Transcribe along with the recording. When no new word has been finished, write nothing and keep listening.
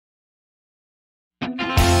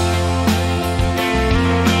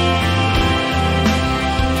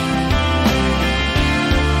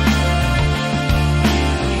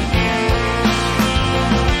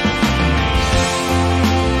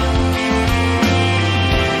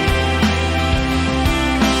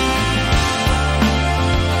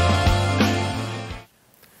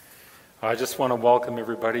I just want to welcome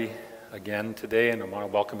everybody again today, and I want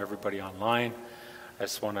to welcome everybody online. I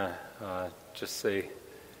just want to just say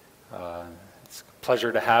it's a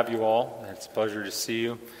pleasure to have you all. It's a pleasure to see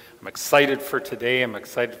you. I'm excited for today. I'm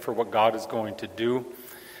excited for what God is going to do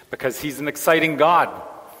because He's an exciting God.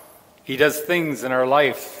 He does things in our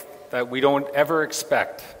life that we don't ever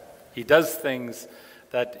expect. He does things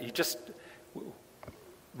that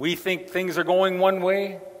we think things are going one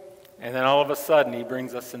way, and then all of a sudden, He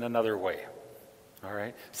brings us in another way. All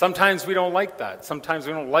right? Sometimes we don't like that. Sometimes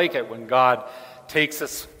we don't like it when God takes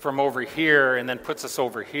us from over here and then puts us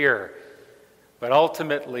over here. But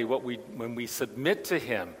ultimately, when we submit to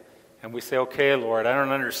Him and we say, okay, Lord, I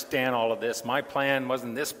don't understand all of this. My plan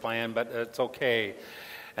wasn't this plan, but it's okay.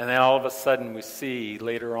 And then all of a sudden, we see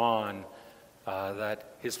later on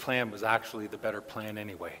that His plan was actually the better plan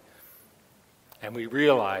anyway. And we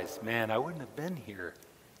realize, man, I wouldn't have been here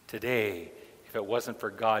today if it wasn't for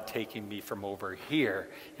God taking me from over here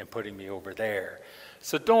and putting me over there.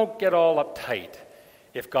 So don't get all uptight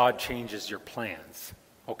if God changes your plans,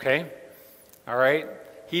 okay? All right?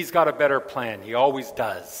 He's got a better plan. He always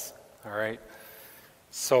does, all right?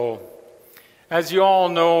 So as you all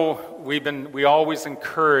know, we always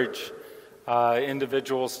encourage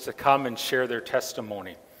individuals to come and share their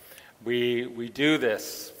testimony. We do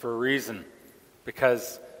this for a reason,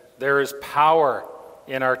 because there is power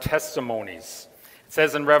in our testimonies. It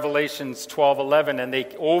says in Revelations 12:11, and they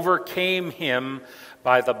overcame him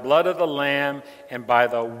by the blood of the Lamb and by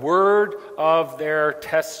the word of their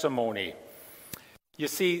testimony. You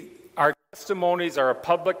see, our testimonies are a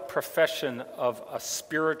public profession of our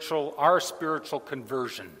spiritual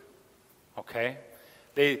conversion. Okay?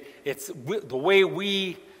 It's the way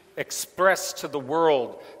we express to the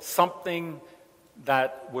world something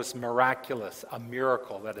that was miraculous, a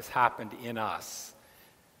miracle that has happened in us.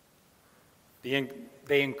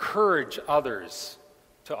 They encourage others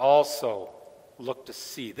to also look to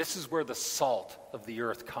see. This is where the salt of the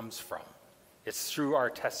earth comes from. It's through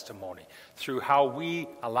our testimony, through how we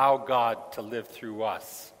allow God to live through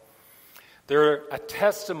us. They're a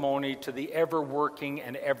testimony to the ever-working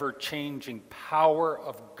and ever-changing power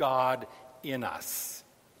of God in us.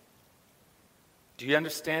 Do you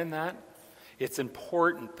understand that? It's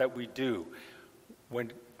important that we do.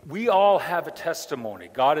 When we all have a testimony,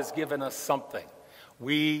 God has given us something.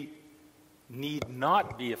 We need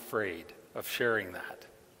not be afraid of sharing that,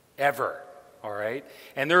 ever, all right?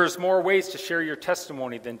 And there's more ways to share your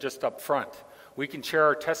testimony than just up front. We can share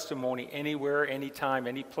our testimony anywhere, anytime,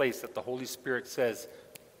 any place that the Holy Spirit says,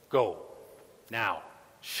 go, now,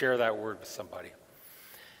 share that word with somebody.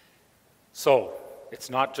 So, it's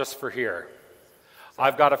not just for here.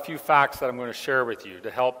 I've got a few facts that I'm going to share with you to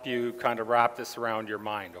help you kind of wrap this around your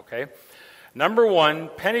mind, okay? Number one,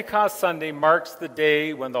 Pentecost Sunday marks the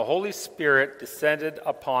day when the Holy Spirit descended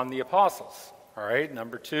upon the apostles, all right?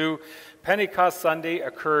 Number two, Pentecost Sunday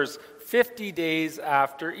occurs 50 days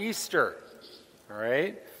after Easter, all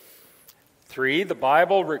right? 3, the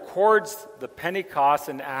Bible records the Pentecost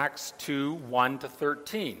in Acts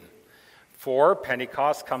 2:1-13. 4,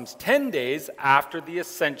 Pentecost comes 10 days after the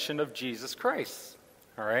ascension of Jesus Christ.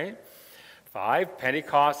 All right. 5,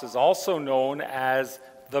 Pentecost is also known as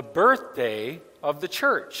the birthday of the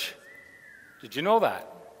church. Did you know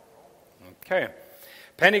that? Okay.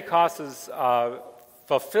 Pentecost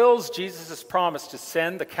fulfills Jesus' promise to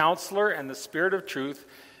send the Counselor and the Spirit of Truth,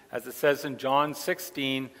 as it says in John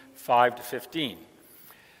 16:5-15.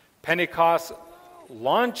 Pentecost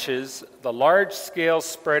launches the large-scale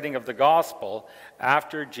spreading of the gospel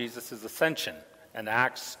after Jesus' ascension, and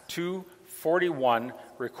Acts 2:41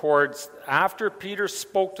 records, after Peter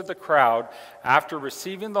spoke to the crowd, after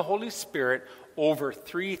receiving the Holy Spirit, over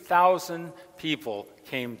 3,000 people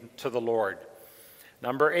came to the Lord.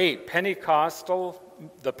 Number 8,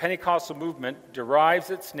 the Pentecostal movement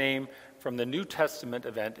derives its name from the New Testament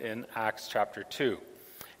event in Acts chapter 2.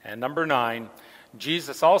 And number 9, the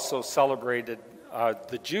Jews also celebrated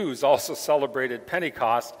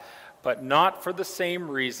Pentecost, but not for the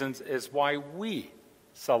same reasons as why we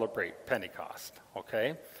celebrate Pentecost,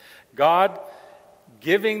 okay? God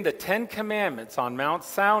giving the 10 Commandments on Mount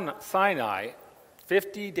Sinai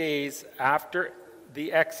 50 days after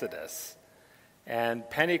the Exodus, and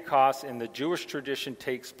Pentecost in the Jewish tradition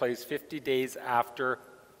takes place 50 days after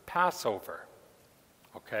Passover,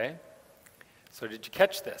 okay? So did you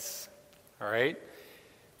catch this? All right?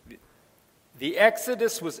 The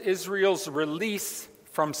Exodus was Israel's release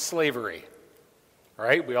from slavery. All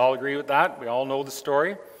right, we all agree with that. We all know the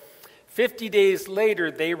story. 50 days later,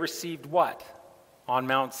 they received what on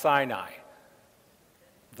Mount Sinai?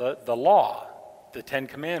 The law, the 10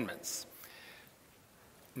 Commandments.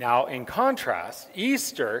 Now, in contrast,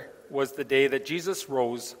 Easter was the day that Jesus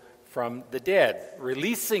rose from the dead,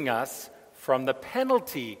 releasing us from the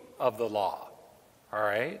penalty of the law. All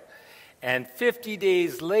right? And 50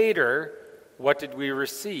 days later, what did we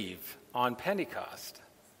receive on Pentecost?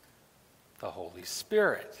 The Holy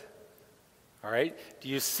Spirit. All right? Do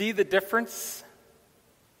you see the difference?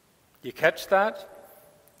 You catch that?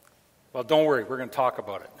 Well, don't worry. We're going to talk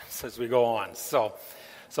about it as we go on. So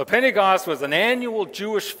Pentecost was an annual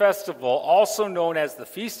Jewish festival, also known as the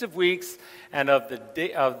Feast of Weeks and of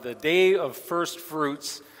the Day of First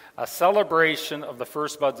Fruits, a celebration of the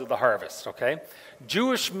first buds of the harvest, okay?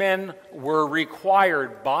 Jewish men were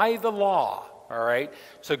required by the law, all right,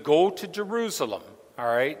 to go to Jerusalem, all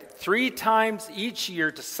right, 3 times each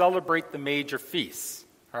year to celebrate the major feasts,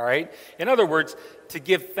 all right? In other words, to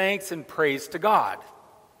give thanks and praise to God,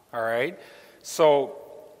 all right? So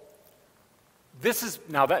this is,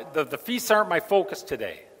 now that the feasts aren't my focus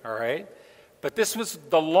today, all right? But this was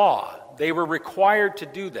the law. They were required to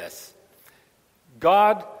do this.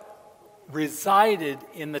 God resided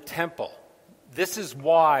in the temple. This is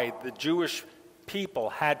why the Jewish people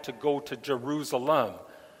had to go to Jerusalem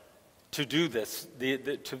to do this,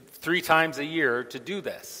 3 times a year to do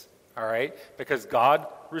this, all right? Because God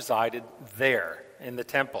resided there in the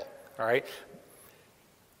temple, all right?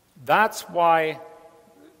 That's why,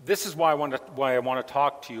 this is why I want to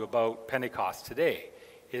talk to you about Pentecost today,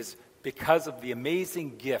 is because of the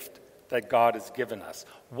amazing gift that God has given us.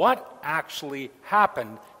 What actually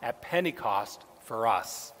happened at Pentecost for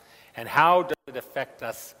us? And how does it affect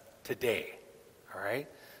us today? All right?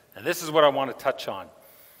 And this is what I want to touch on.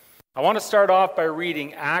 I want to start off by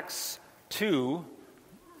reading Acts 2,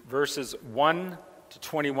 verses 1 to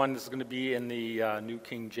 21. This is going to be in the New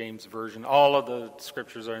King James Version. All of the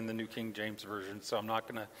scriptures are in the New King James Version, so I'm not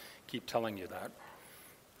going to keep telling you that.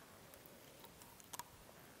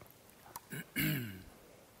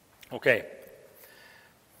 Okay.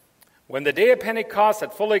 When the day of Pentecost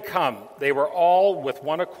had fully come, they were all with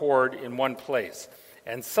one accord in one place.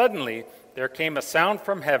 And suddenly there came a sound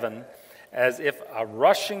from heaven as if a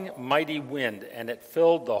rushing mighty wind, and it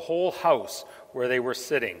filled the whole house where they were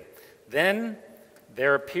sitting. Then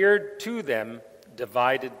there appeared to them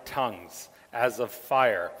divided tongues as of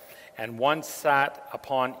fire, and one sat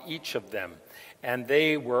upon each of them. And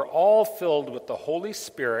they were all filled with the Holy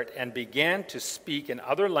Spirit and began to speak in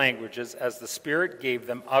other languages as the Spirit gave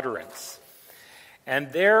them utterance.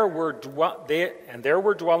 And there were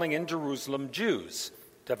dwelling in Jerusalem Jews,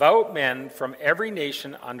 devout men from every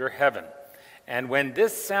nation under heaven. And when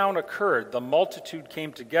this sound occurred, the multitude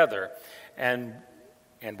came together and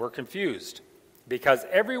were confused, because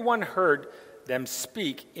everyone heard them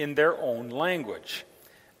speak in their own language.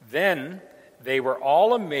 Then they were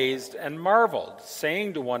all amazed and marveled,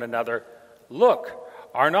 saying to one another, "Look,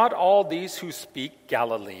 are not all these who speak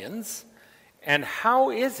Galileans? And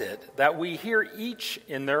how is it that we hear each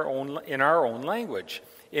in our own language,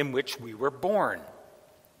 in which we were born?"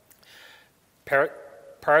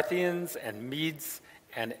 Parthians and Medes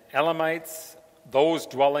and Elamites, those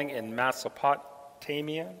dwelling in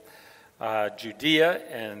Mesopotamia, Judea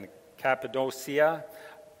and Cappadocia,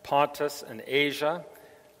 Pontus and Asia,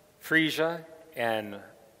 Phrygia and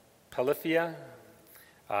Pamphylia,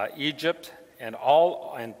 Egypt, and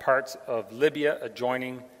parts of Libya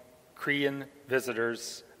adjoining Crean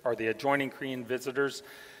visitors, or the adjoining Crean visitors,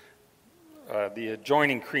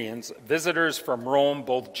 visitors from Rome,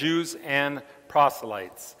 both Jews and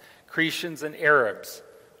proselytes, Cretians and Arabs.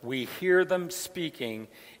 We hear them speaking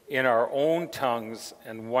in our own tongues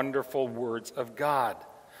and wonderful words of God.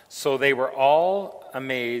 So they were all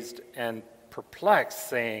amazed and perplexed,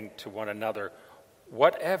 saying to one another,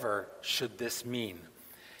 "Whatever should this mean?"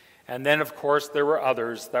 And then, of course, there were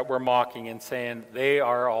others that were mocking and saying, "They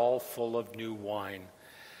are all full of new wine."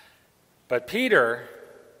 But Peter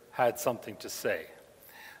had something to say.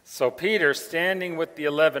 So Peter, standing with the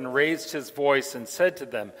 11, raised his voice and said to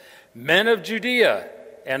them, "Men of Judea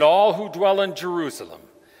and all who dwell in Jerusalem,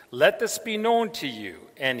 let this be known to you,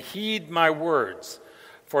 and heed my words.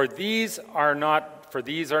 For these are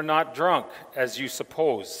not drunk, as you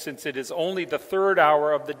suppose, since it is only the 3rd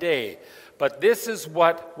hour of the day. But this is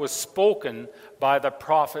what was spoken by the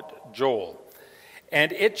prophet Joel.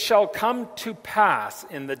 And it shall come to pass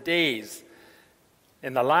in the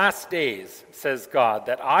last days, says God,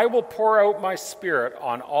 that I will pour out my Spirit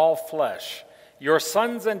on all flesh. Your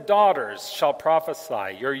sons and daughters shall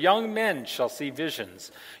prophesy. Your young men shall see visions.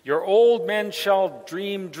 Your old men shall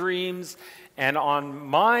dream dreams. And on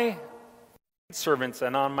my servants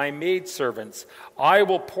and on my maidservants I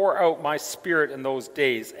will pour out my Spirit in those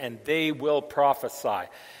days, and they will prophesy.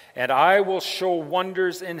 And I will show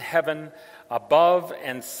wonders in heaven above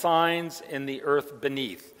and signs in the earth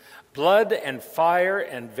beneath, blood and fire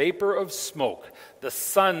and vapor of smoke. The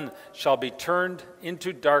sun shall be turned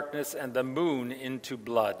into darkness and the moon into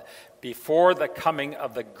blood before the coming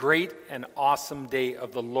of the great and awesome day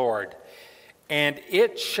of the Lord. And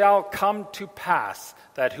it shall come to pass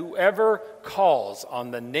that whoever calls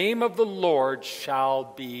on the name of the Lord shall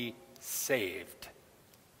be saved.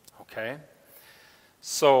 Okay?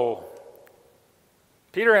 So,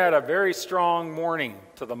 Peter had a very strong warning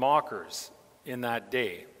to the mockers in that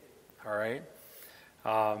day. All right?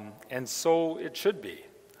 And so it should be.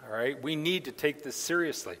 All right? We need to take this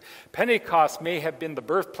seriously. Pentecost may have been the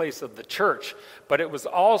birthplace of the church, but it was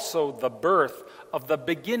also the birth of the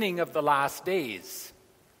beginning of the last days.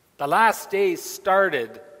 The last days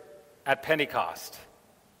started at Pentecost.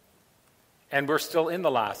 And we're still in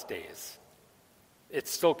the last days. It's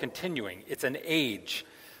still continuing. It's an age.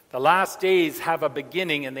 The last days have a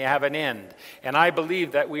beginning and they have an end. And I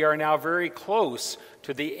believe that we are now very close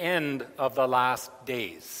to the end of the last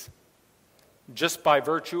days, just by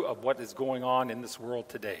virtue of what is going on in this world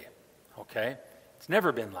today. Okay? It's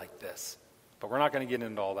never been like this. But we're not going to get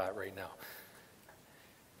into all that right now.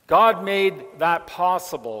 God made that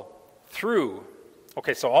possible through,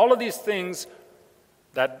 okay, so all of these things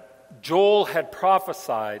that Joel had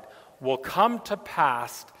prophesied will come to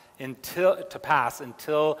pass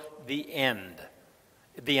until the end.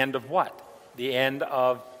 The end of what? The end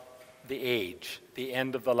of the age. The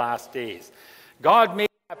end of the last days. God made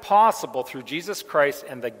that possible through Jesus Christ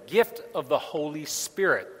and the gift of the Holy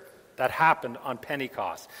Spirit that happened on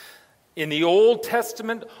Pentecost. In the Old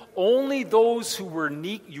Testament, only those who were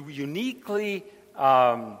uniquely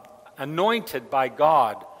anointed by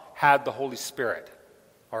God had the Holy Spirit.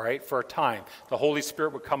 All right, for a time. The Holy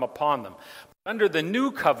Spirit would come upon them. Under the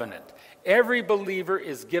new covenant, every believer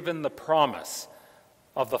is given the promise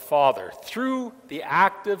of the Father through the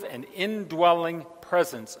active and indwelling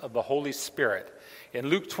presence of the Holy Spirit. In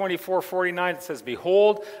Luke 24:49, it says,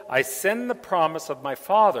 "Behold, I send the promise of my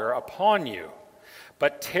Father upon you,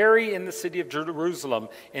 but tarry in the city of Jerusalem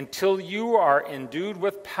until you are endued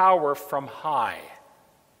with power from high."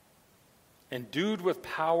 Endued with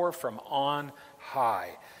power from on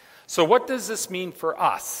high. So what does this mean for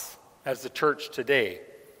us as the church today?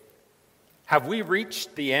 Have we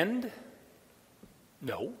reached the end?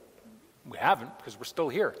 No, we haven't, because we're still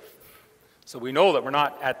here. So we know that we're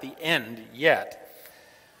not at the end yet.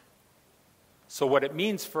 So what it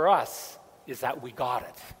means for us is that we got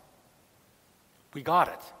it. We got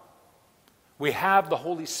it. We have the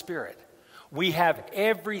Holy Spirit. We have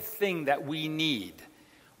everything that we need.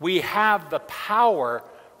 We have the power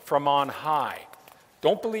from on high.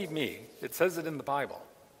 Don't believe me. It says it in the Bible,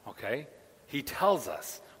 okay? He tells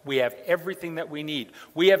us we have everything that we need.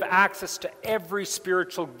 We have access to every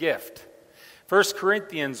spiritual gift. 1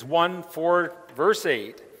 Corinthians 1:4, verse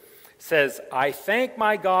 8 says, "I thank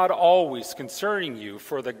my God always concerning you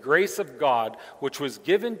for the grace of God which was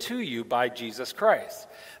given to you by Jesus Christ,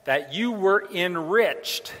 that you were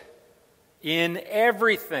enriched in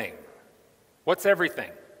everything." What's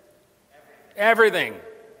everything? Everything.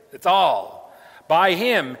 It's all. By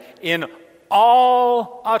him in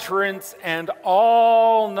all utterance and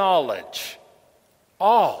all knowledge.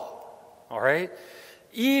 All. All right?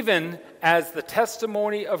 Even as the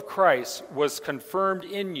testimony of Christ was confirmed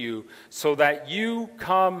in you, so that you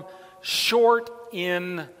come short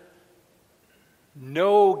in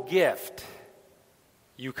no gift.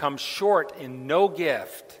 You come short in no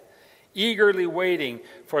gift. Eagerly waiting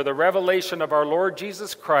for the revelation of our Lord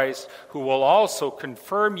Jesus Christ, who will also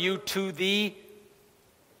confirm you to the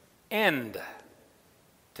end.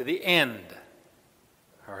 To the end.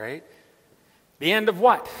 All right? The end of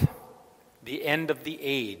what? The end of the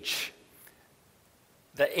age.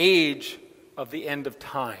 The age of the end of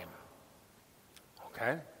time.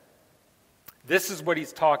 Okay? This is what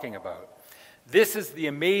he's talking about. This is the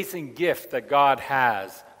amazing gift that God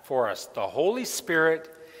has for us. The Holy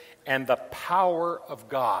Spirit and the power of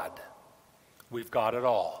God. We've got it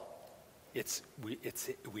all.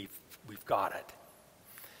 We've got it.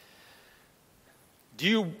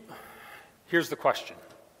 Here's the question.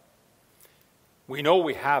 We know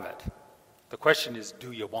we have it. The question is,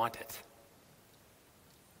 do you want it?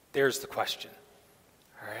 There's the question.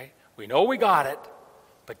 All right? We know we got it,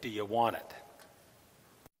 but do you want it?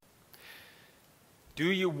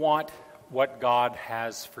 Do you want what God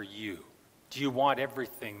has for you? Do you want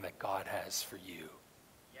everything that God has for you?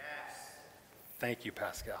 Yes. Thank you,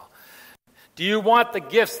 Pascal. Do you want the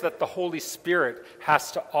gifts that the Holy Spirit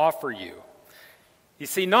has to offer you? You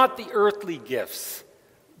see, not the earthly gifts,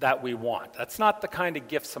 that we want. That's not the kind of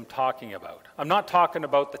gifts I'm talking about. I'm not talking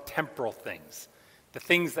about the temporal things, the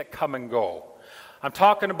things that come and go. I'm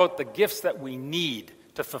talking about the gifts that we need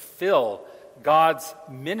to fulfill God's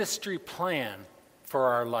ministry plan for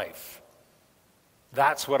our life.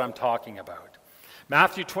 That's what I'm talking about.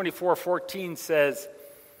 Matthew 24:14 says,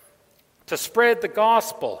 to spread the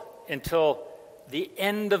gospel until the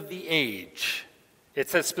end of the age. It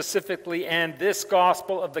says specifically, and this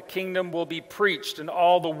gospel of the kingdom will be preached in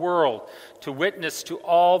all the world to witness to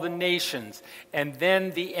all the nations, and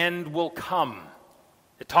then the end will come.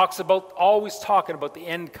 It talks about, always talking about the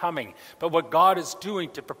end coming, but what God is doing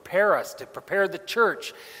to prepare us, to prepare the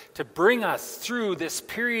church, to bring us through this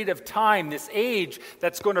period of time, this age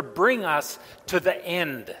that's going to bring us to the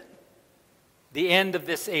end of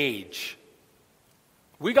this age.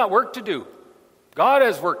 We got work to do. God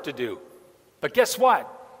has work to do. But guess what?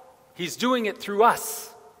 He's doing it through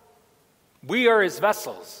us. We are his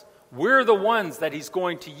vessels. We're the ones that he's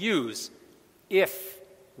going to use if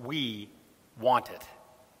we want it,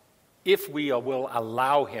 if we will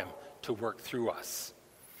allow him to work through us.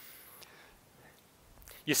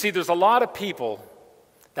 You see, there's a lot of people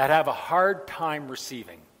that have a hard time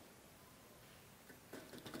receiving.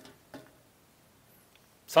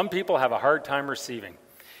 Some people have a hard time receiving.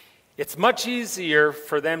 It's much easier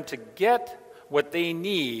for them to get what they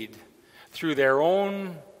need through their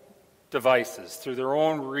own devices, through their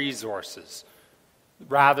own resources,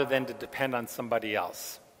 rather than to depend on somebody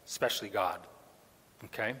else, especially God.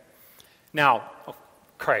 Okay? Now,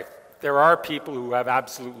 there are people who have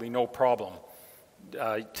absolutely no problem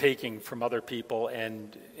taking from other people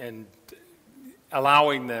and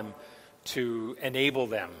allowing them to enable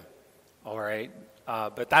them, all right?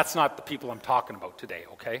 But that's not the people I'm talking about today,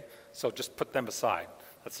 okay? So just put them aside.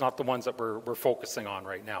 That's not the ones that we're focusing on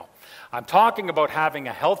right now. I'm talking about having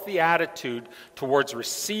a healthy attitude towards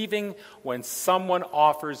receiving when someone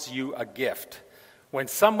offers you a gift, when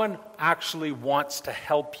someone actually wants to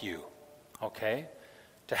help you, okay?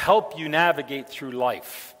 To help you navigate through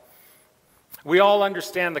life. We all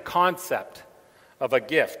understand the concept of a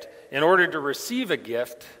gift. In order to receive a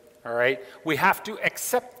gift, all right, we have to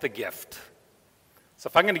accept the gift. So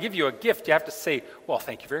if I'm going to give you a gift, you have to say, well,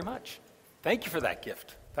 thank you very much. Thank you for that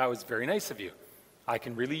gift. That was very nice of you. I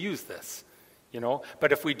can really use this, you know.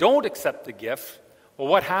 But if we don't accept the gift, well,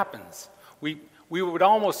 what happens? We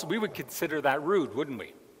would consider that rude, wouldn't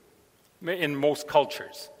we? In most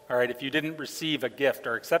cultures, all right. If you didn't receive a gift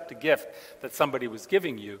or accept a gift that somebody was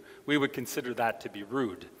giving you, we would consider that to be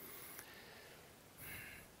rude.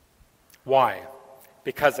 Why?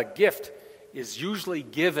 Because a gift is usually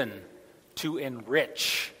given to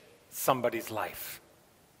enrich somebody's life,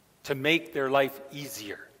 to make their life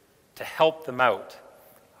easier, to help them out,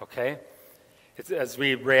 okay? It's, as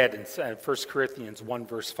we read in 1 Corinthians 1,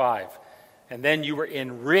 verse 5, and then you were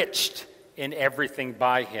enriched in everything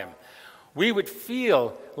by him. We would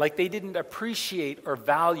feel like they didn't appreciate or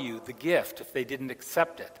value the gift if they didn't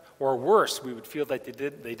accept it. Or worse, we would feel that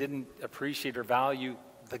they didn't appreciate or value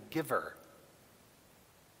the giver.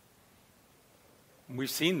 We've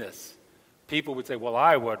seen this. People would say, well,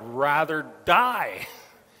 I would rather die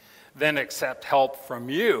than accept help from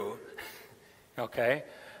you. Okay?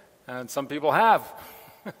 And some people have.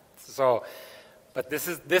 But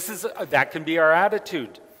that can be our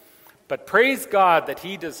attitude. But praise God that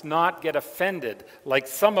he does not get offended like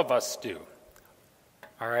some of us do.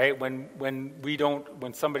 All right?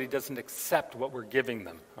 When somebody doesn't accept what we're giving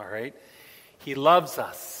them, all right? He loves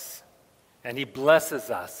us and he blesses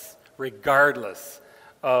us regardless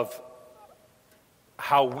of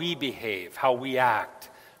how we behave, how we act,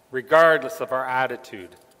 regardless of our attitude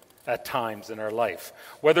at times in our life.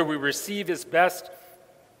 Whether we receive his best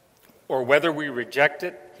or whether we reject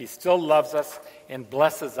it, he still loves us and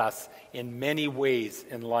blesses us in many ways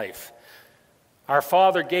in life. Our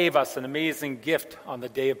Father gave us an amazing gift on the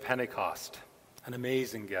day of Pentecost, an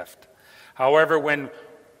amazing gift. However, when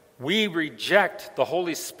we reject the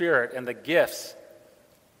Holy Spirit and the gifts,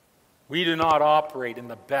 we do not operate in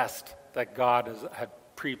the best that God has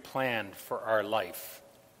pre-planned for our life,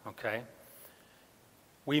 okay?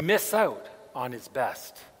 We miss out on his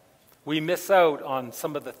best. We miss out on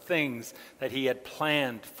some of the things that he had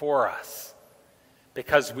planned for us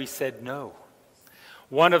because we said no.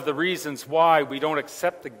 One of the reasons why we don't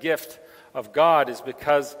accept the gift of God is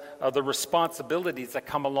because of the responsibilities that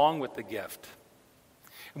come along with the gift.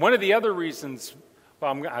 One of the other reasons,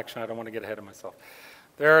 I don't want to get ahead of myself.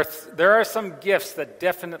 There are some gifts that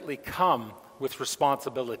definitely come with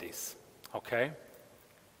responsibilities, okay?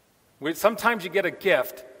 Sometimes you get a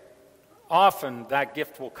gift, often that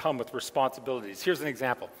gift will come with responsibilities. Here's an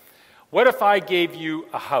example. What if I gave you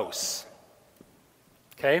a house?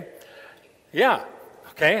 Okay? Yeah.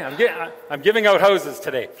 Okay, I'm giving out houses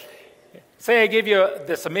today. Say I give you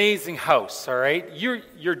this amazing house, all right?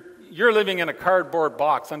 You're living in a cardboard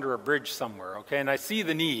box under a bridge somewhere, okay? And I see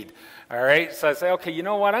the need, all right? So I say, okay, you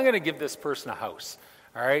know what? I'm going to give this person a house,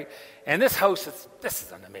 all right? And this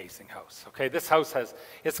is an amazing house, okay? This house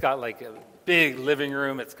it's got like a big living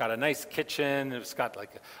room. It's got a nice kitchen. It's got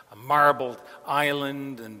like a marbled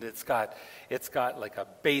island, and it's got like a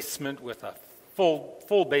basement with a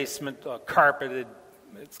full basement, carpeted.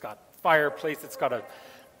 It's got fireplace. It's got a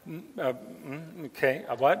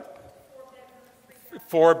what?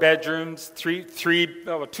 4 bedrooms, 2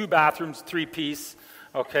 bathrooms, 3-piece.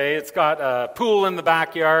 Okay, it's got a pool in the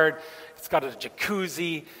backyard. It's got a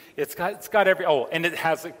jacuzzi. It's got and it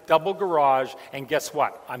has a double garage. And guess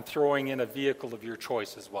what? I'm throwing in a vehicle of your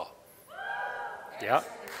choice as well. Yeah.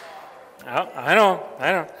 Oh, I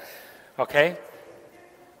know. Okay.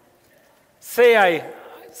 Say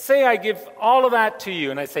I give all of that to you,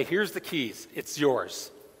 and I say, here's the keys. It's yours.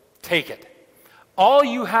 Take it. All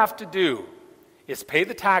you have to do is pay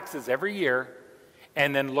the taxes every year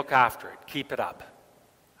and then look after it. Keep it up.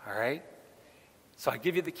 All right? So I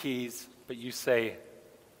give you the keys, but you say,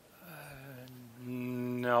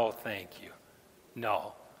 no, thank you.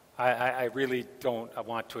 No, I really don't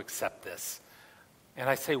want to accept this. And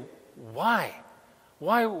I say, why?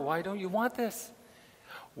 Why don't you want this?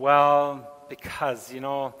 Well, because,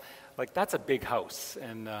 like that's a big house,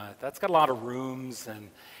 and that's got a lot of rooms,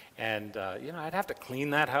 and I'd have to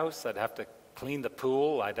clean that house. I'd have to clean the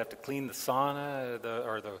pool. I'd have to clean the sauna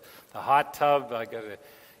or the hot tub. I got to,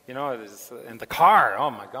 and the car. Oh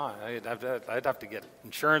my God! I'd have to get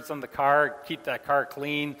insurance on the car, keep that car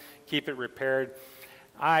clean, keep it repaired.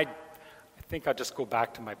 I think I'll just go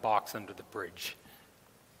back to my box under the bridge.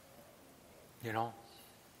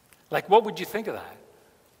 Like what would you think of that?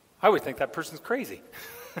 I would think that person's crazy.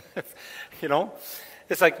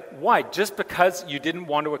 It's like, why? Just because you didn't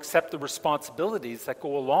want to accept the responsibilities that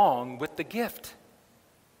go along with the gift.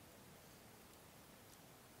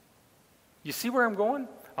 You see where I'm going?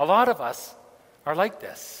 A lot of us are like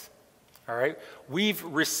this, all right? We've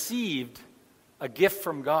received a gift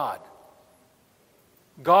from God.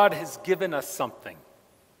 God has given us something.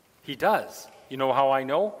 He does. You know how I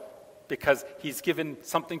know? Because he's given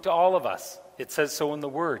something to all of us. It says so in the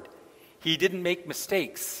Word. He didn't make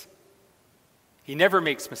mistakes. He never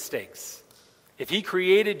makes mistakes. If he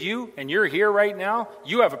created you and you're here right now,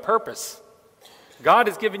 you have a purpose. God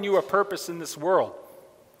has given you a purpose in this world.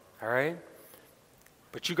 All right?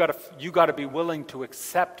 But you got to be willing to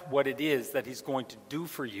accept what it is that he's going to do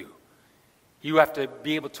for you. You have to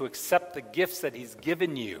be able to accept the gifts that he's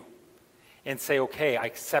given you and say, okay, I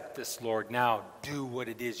accept this, Lord. Now do what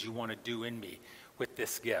it is you want to do in me with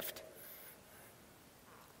this gift.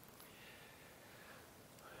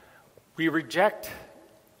 We reject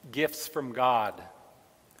gifts from God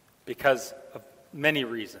because of many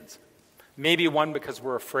reasons. Maybe one, because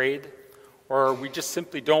we're afraid, or we just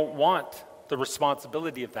simply don't want the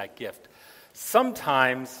responsibility of that gift.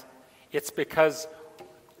 Sometimes it's because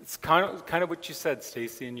it's kind of what you said,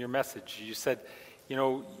 Stacy, in your message. You said,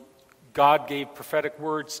 God gave prophetic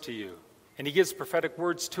words to you, and he gives prophetic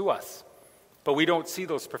words to us, but we don't see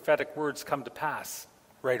those prophetic words come to pass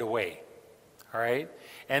right away. All right?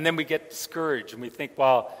 And then we get discouraged and we think,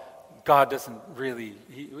 well, God doesn't really,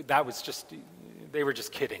 they were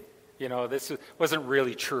just kidding. This wasn't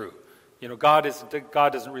really true. God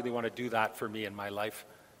doesn't really want to do that for me in my life.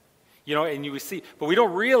 And you see, but we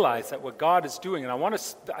don't realize that what God is doing, and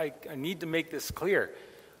I need to make this clear.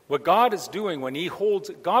 What God is doing when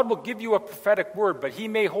God will give you a prophetic word, but he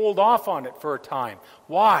may hold off on it for a time.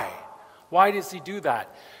 Why? Why does he do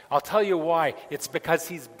that? I'll tell you why. It's because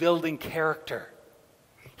he's building character.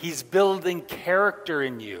 He's building character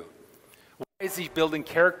in you. Why is he building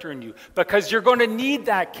character in you? Because you're going to need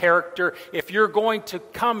that character if you're going to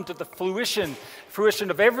come to the fruition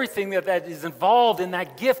of everything that is involved in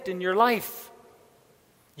that gift in your life.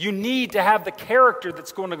 You need to have the character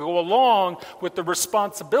that's going to go along with the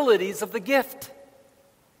responsibilities of the gift.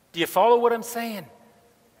 Do you follow what I'm saying?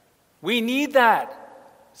 We need that.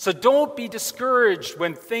 So don't be discouraged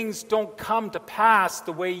when things don't come to pass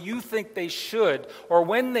the way you think they should or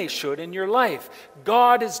when they should in your life.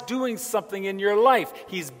 God is doing something in your life.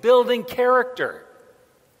 He's building character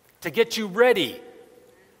to get you ready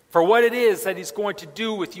for what it is that he's going to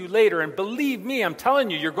do with you later. And believe me, I'm telling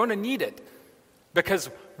you, you're going to need it. Because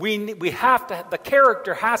the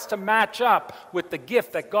character has to match up with the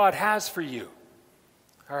gift that God has for you.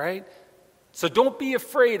 All right? So don't be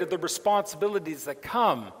afraid of the responsibilities that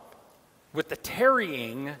come with the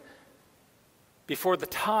tarrying before the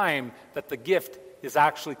time that the gift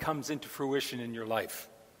actually comes into fruition in your life.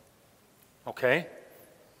 Okay?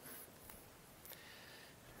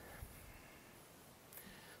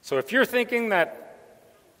 So if you're thinking that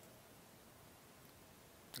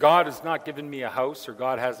God has not given me a house or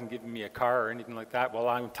God hasn't given me a car or anything like that, well,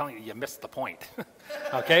 I'm telling you, you missed the point.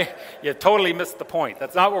 Okay? You totally missed the point.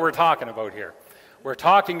 That's not what we're talking about here. We're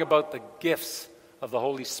talking about the gifts of the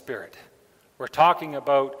Holy Spirit. We're talking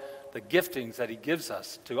about the giftings that he gives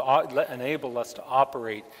us to enable us to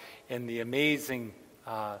operate in the amazing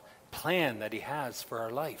plan that he has for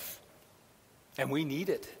our life. And we need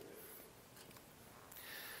it.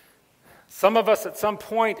 Some of us at some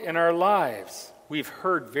point in our lives, we've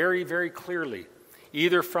heard very, very clearly,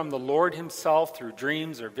 either from the Lord himself through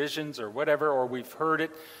dreams or visions or whatever, or we've heard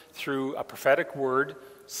it through a prophetic word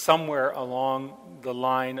somewhere along the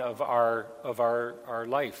line of our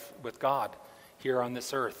life with God here on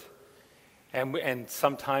this earth. And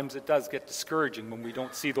sometimes it does get discouraging when we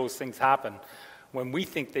don't see those things happen, when we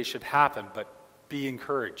think they should happen, but be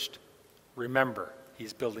encouraged. Remember,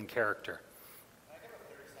 he's building character. Can I give a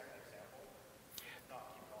 30-second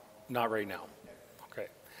example? Not right now. Okay.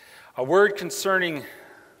 A word concerning,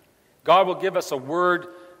 God will give us a word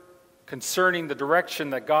concerning the direction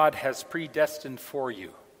that God has predestined for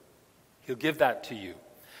you. He'll give that to you.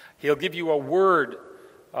 He'll give you a word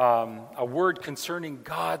concerning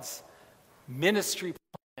God's ministry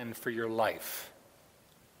plan for your life.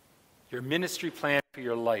 Your ministry plan for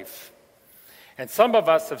your life. And some of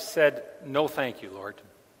us have said, no thank you, Lord.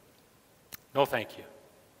 No thank you.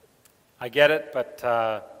 I get it, but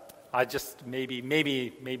I just maybe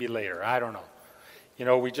later. I don't know. You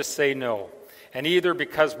know, we just say no. And either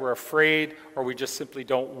because we're afraid or we just simply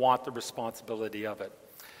don't want the responsibility of it.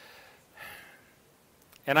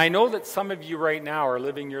 And I know that some of you right now are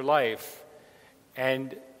living your life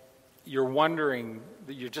and you're wondering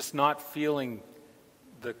that you're just not feeling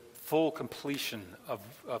the full completion of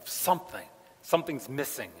something. Something's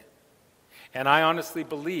missing. And I honestly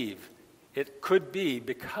believe it could be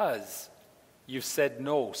because you've said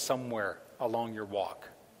no somewhere along your walk.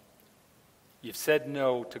 You've said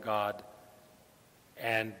no to God,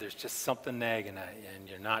 and there's just something nagging at you, and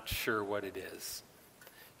you're not sure what it is.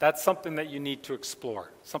 That's something that you need to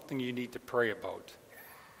explore, something you need to pray about.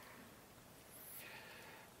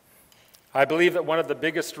 I believe that one of the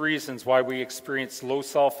biggest reasons why we experience low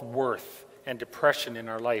self-worth and depression in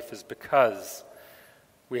our life is because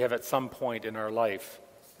we have at some point in our life,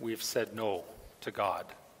 we've said no to God.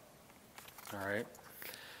 All right?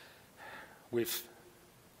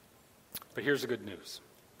 But here's the good news.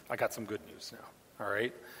 I got some good news now. All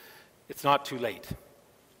right? It's not too late.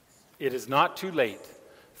 It is not too late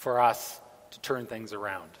for us to turn things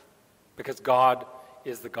around because God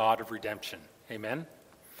is the God of redemption. Amen?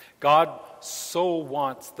 God so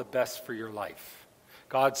wants the best for your life.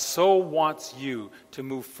 God so wants you to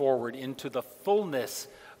move forward into the fullness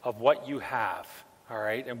of what you have, all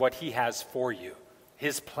right, and what he has for you,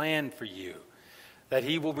 his plan for you, that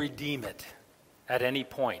he will redeem it at any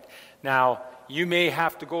point. Now, you may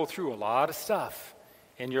have to go through a lot of stuff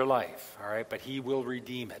in your life, all right, but he will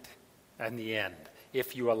redeem it in the end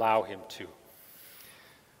if you allow him to.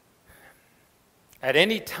 At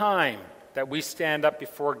any time that we stand up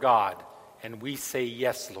before God and we say,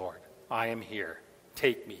 yes, Lord, I am here.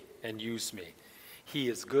 Take me and use me. He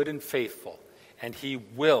is good and faithful, and he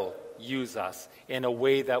will use us in a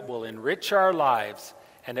way that will enrich our lives,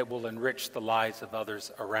 and it will enrich the lives of others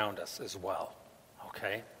around us as well.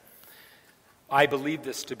 Okay? I believe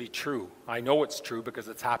this to be true. I know it's true because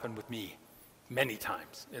it's happened with me many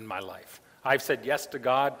times in my life. I've said yes to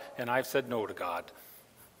God, and I've said no to God.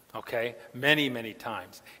 Okay? Many, many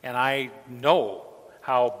times. And I know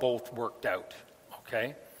how both worked out.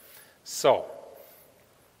 Okay? So,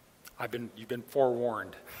 you've been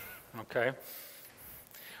forewarned. Okay?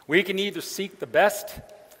 We can either seek the best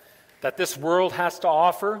that this world has to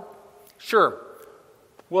offer. Sure,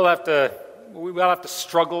 we'll have to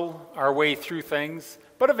struggle our way through things,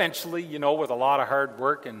 but eventually, with a lot of hard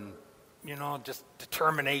work and, just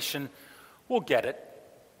determination, we'll get it.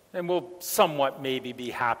 And we'll somewhat maybe be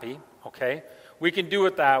happy, okay? We can do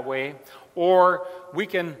it that way, or we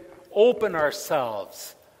can open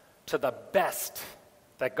ourselves to the best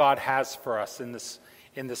that God has for us in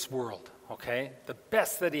this world, okay? The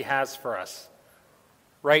best that he has for us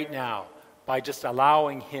right now by just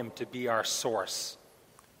allowing him to be our source,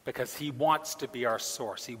 because he wants to be our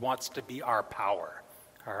source. He wants to be our power,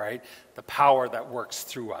 all right? The power that works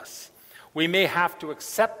through us. We may have to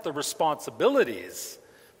accept the responsibilities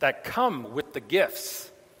that come with the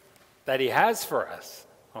gifts that he has for us,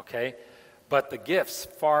 okay? But the gifts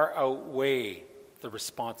far outweigh the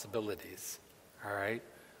responsibilities. All right?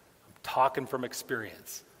 I'm talking from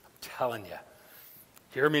experience. I'm telling you.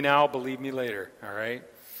 Hear me now, believe me later. All right?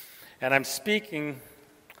 And I'm speaking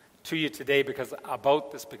to you today because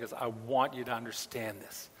I want you to understand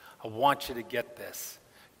this. I want you to get this.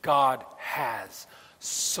 God has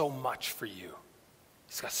so much for you.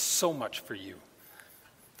 He's got so much for you.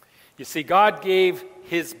 You see, God gave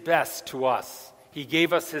his best to us. He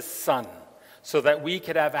gave us his Son so that we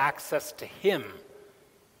could have access to him.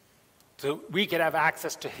 So we could have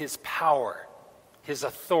access to his power, his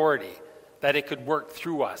authority, that it could work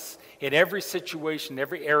through us in every situation,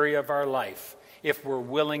 every area of our life, if we're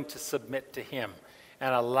willing to submit to him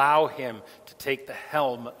and allow him to take the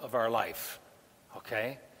helm of our life.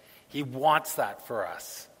 Okay? He wants that for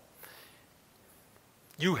us.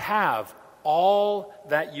 You have all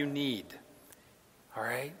that you need. All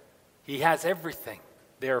right? He has everything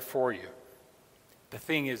there for you. The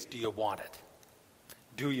thing is, do you want it?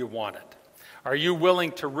 Do you want it? Are you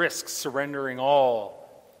willing to risk surrendering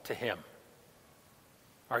all to him?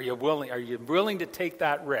 Are you willing to take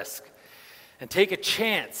that risk and take a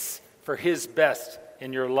chance for his best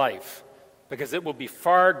in your life? Because it will be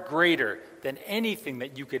far greater than anything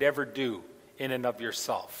that you could ever do in and of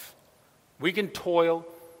yourself. We can toil,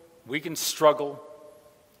 we can struggle,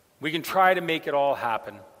 we can try to make it all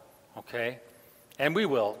happen, okay? And we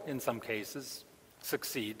will, in some cases,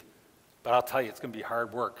 succeed. But I'll tell you, it's going to be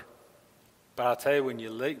hard work. But I'll tell you, when you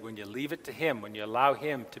leave it to him, when you allow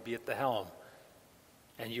him to be at the helm,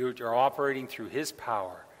 and you're operating through his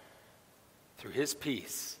power, through his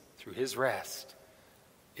peace, through his rest,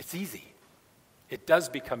 it's easy. It does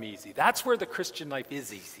become easy. That's where the Christian life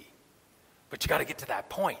is easy. But you got to get to that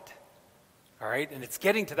point. All right? And it's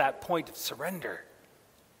getting to that point of surrender.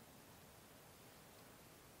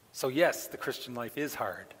 So yes, the Christian life is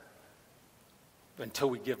hard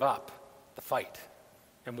until we give up the fight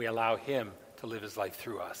and we allow him to live his life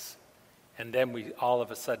through us. And then we all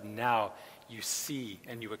of a sudden now you see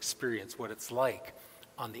and you experience what it's like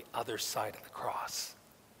on the other side of the cross.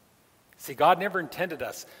 See, God never intended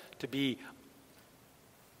us to be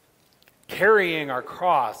carrying our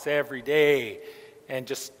cross every day and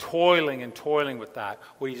just toiling with that.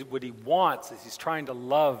 What he wants is he's trying to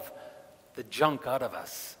love the junk out of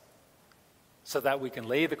us so that we can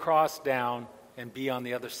lay the cross down and be on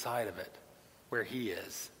the other side of it where he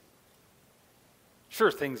is.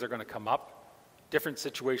 Sure, things are going to come up. Different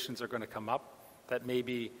situations are going to come up that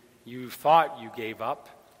maybe you thought you gave up,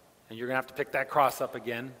 and you're going to have to pick that cross up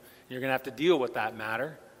again, and you're going to have to deal with that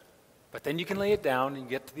matter. But then you can lay it down and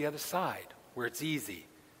get to the other side where it's easy,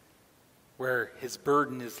 where his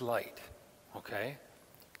burden is light. Okay?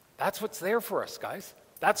 That's what's there for us, guys.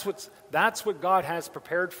 That's what God has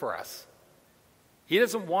prepared for us. He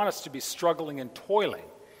doesn't want us to be struggling and toiling.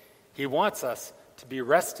 He wants us to be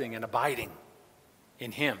resting and abiding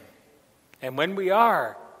in him. And when we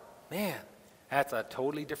are, man, that's a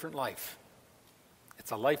totally different life.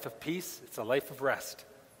 It's a life of peace. It's a life of rest.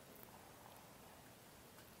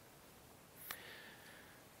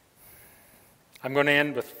 I'm going to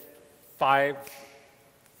end with five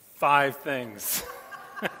things.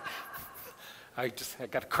 I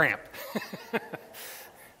got a cramp.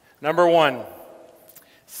 Number 1,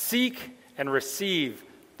 seek and receive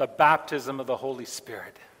the baptism of the Holy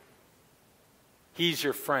Spirit. He's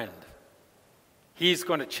your friend. He's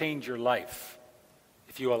going to change your life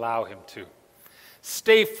if you allow him to.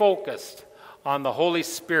 Stay focused on the Holy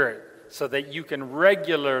Spirit so that you can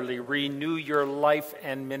regularly renew your life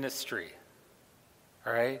and ministry.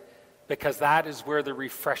 All right? Because that is where the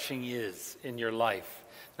refreshing is in your life.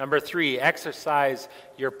 Number 3, exercise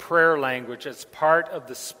your prayer language as part of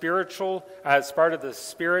the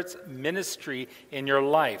Spirit's ministry in your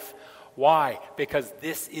life. Why? Because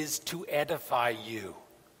this is to edify you.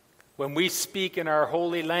 When we speak in our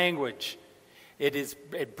holy language,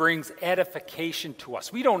 it brings edification to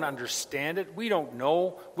us. We don't understand it. We don't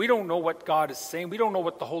know. We don't know what God is saying. We don't know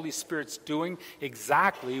what the Holy Spirit's doing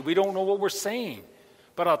exactly. We don't know what we're saying.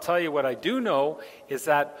 But I'll tell you what I do know is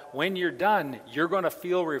that when you're done, you're going to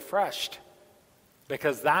feel refreshed.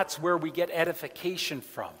 Because that's where we get edification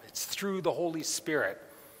from. It's through the Holy Spirit.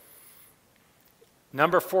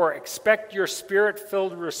 Number 4, expect your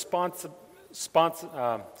spirit-filled your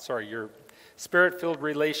spirit-filled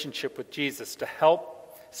relationship with Jesus to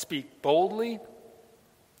help speak boldly,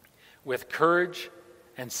 with courage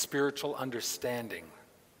and spiritual understanding.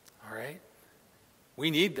 All right?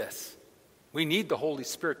 We need this. We need the Holy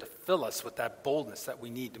Spirit to fill us with that boldness that we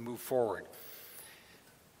need to move forward.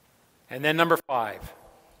 And then number 5,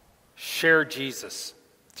 share Jesus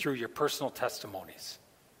through your personal testimonies.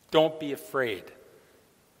 Don't be afraid.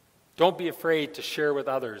 Don't be afraid to share with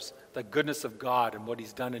others the goodness of God and what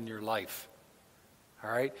he's done in your life. All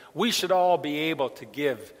right? We should all be able to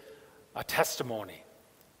give a testimony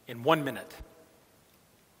in 1 minute.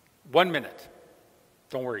 1 minute.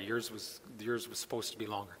 Don't worry, yours was supposed to be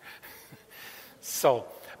longer.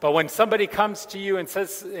 But when somebody comes to you and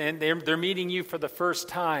says, and they're meeting you for the first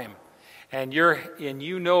time, and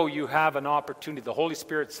you know you have an opportunity, the Holy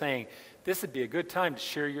Spirit's saying, this would be a good time to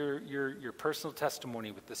share your personal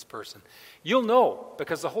testimony with this person. You'll know,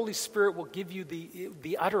 because the Holy Spirit will give you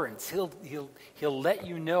the utterance. He'll let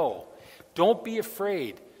you know. Don't be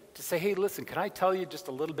afraid to say, hey, listen, can I tell you just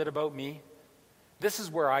a little bit about me? This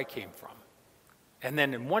is where I came from. And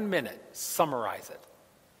then in 1 minute, summarize it.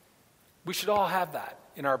 We should all have that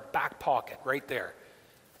in our back pocket right there,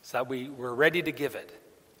 so that we're ready to give it.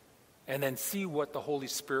 And then see what the Holy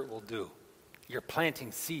Spirit will do. You're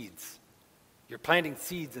planting seeds. You're planting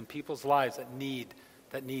seeds in people's lives that need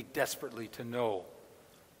desperately to know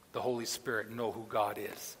the Holy Spirit and know who God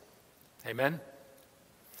is. Amen?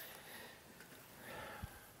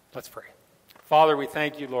 Let's pray. Father, we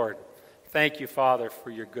thank you, Lord. Thank you, Father, for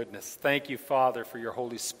your goodness. Thank you, Father, for your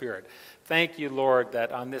Holy Spirit. Thank you, Lord,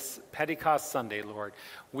 that on this Pentecost Sunday, Lord,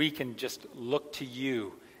 we can just look to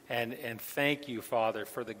you and thank you, Father,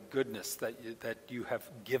 for the goodness that you have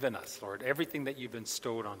given us, Lord, everything that you've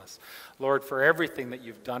bestowed on us. Lord, for everything that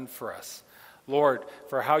you've done for us. Lord,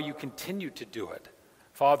 for how you continue to do it.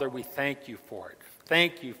 Father, we thank you for it.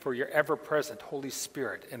 Thank you for your ever-present Holy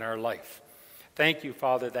Spirit in our life. Thank you,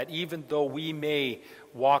 Father, that even though we may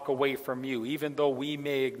walk away from you, even though we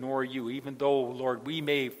may ignore you, even though, Lord, we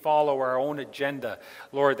may follow our own agenda,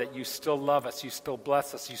 Lord, that you still love us, you still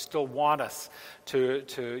bless us, you still want us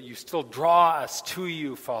you still draw us to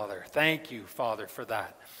you, Father. Thank you, Father, for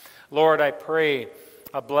that. Lord, I pray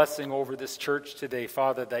a blessing over this church today,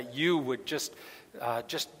 Father, that you would just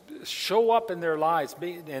show up in their lives,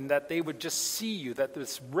 and that they would just see you, that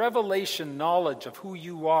this revelation knowledge of who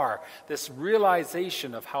you are, this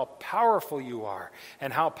realization of how powerful you are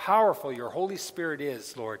and how powerful your Holy Spirit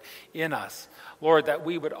is, Lord, in us. Lord, that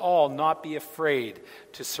we would all not be afraid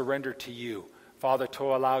to surrender to you, Father, to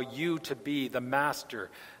allow you to be the master,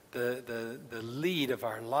 the lead of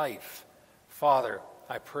our life. Father,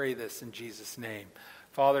 I pray this in Jesus' name.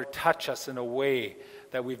 Father, touch us in a way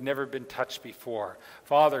that we've never been touched before.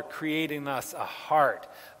 Father, creating us a heart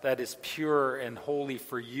that is pure and holy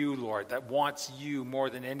for you, Lord, that wants you more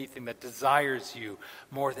than anything, that desires you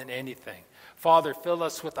more than anything. Father, fill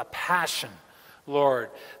us with a passion, Lord,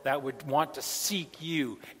 that would want to seek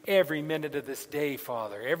you every minute of this day,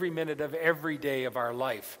 Father, every minute of every day of our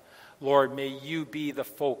life. Lord, may you be the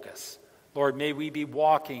focus. Lord, may we be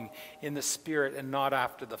walking in the Spirit and not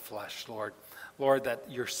after the flesh, Lord. Lord, that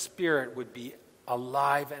your Spirit would be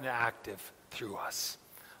alive and active through us.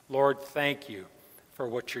 Lord, thank you for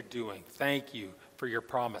what you're doing. Thank you for your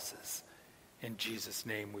promises. In Jesus'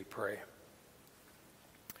 name we pray.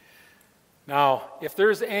 Now, if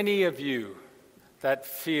there's any of you that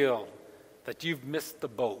feel that you've missed the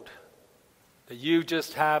boat, that you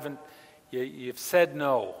just haven't, you've said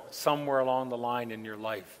no somewhere along the line in your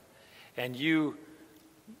life, and you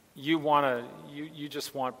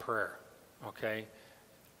just want prayer, okay?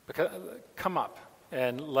 Because, come up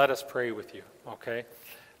and let us pray with you, okay?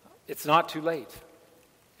 It's not too late.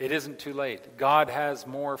 It isn't too late. God has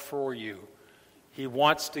more for you. He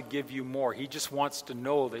wants to give you more. He just wants to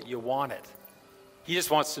know that you want it. He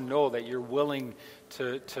just wants to know that you're willing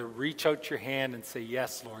to reach out your hand and say,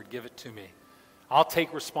 yes, Lord, give it to me. I'll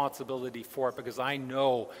take responsibility for it because I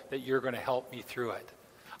know that you're going to help me through it.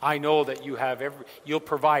 I know that you'll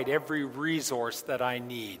provide every resource that I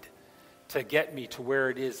need to get me to where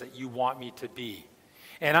it is that you want me to be.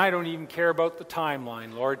 And I don't even care about the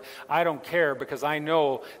timeline, Lord. I don't care because I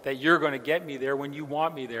know that you're going to get me there when you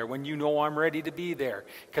want me there, when you know I'm ready to be there.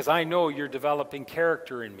 Because I know you're developing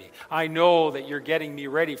character in me. I know that you're getting me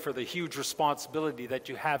ready for the huge responsibility that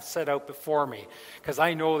you have set out before me. Because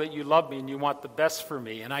I know that you love me and you want the best for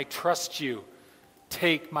me. And I trust you.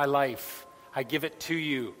 Take my life. I give it to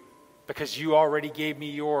you because you already gave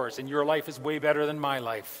me yours. And your life is way better than my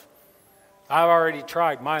life. I've already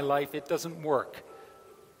tried my life. It doesn't work.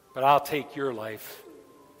 But I'll take your life.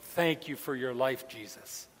 Thank you for your life,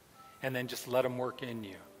 Jesus. And then just let him work in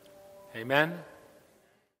you. Amen?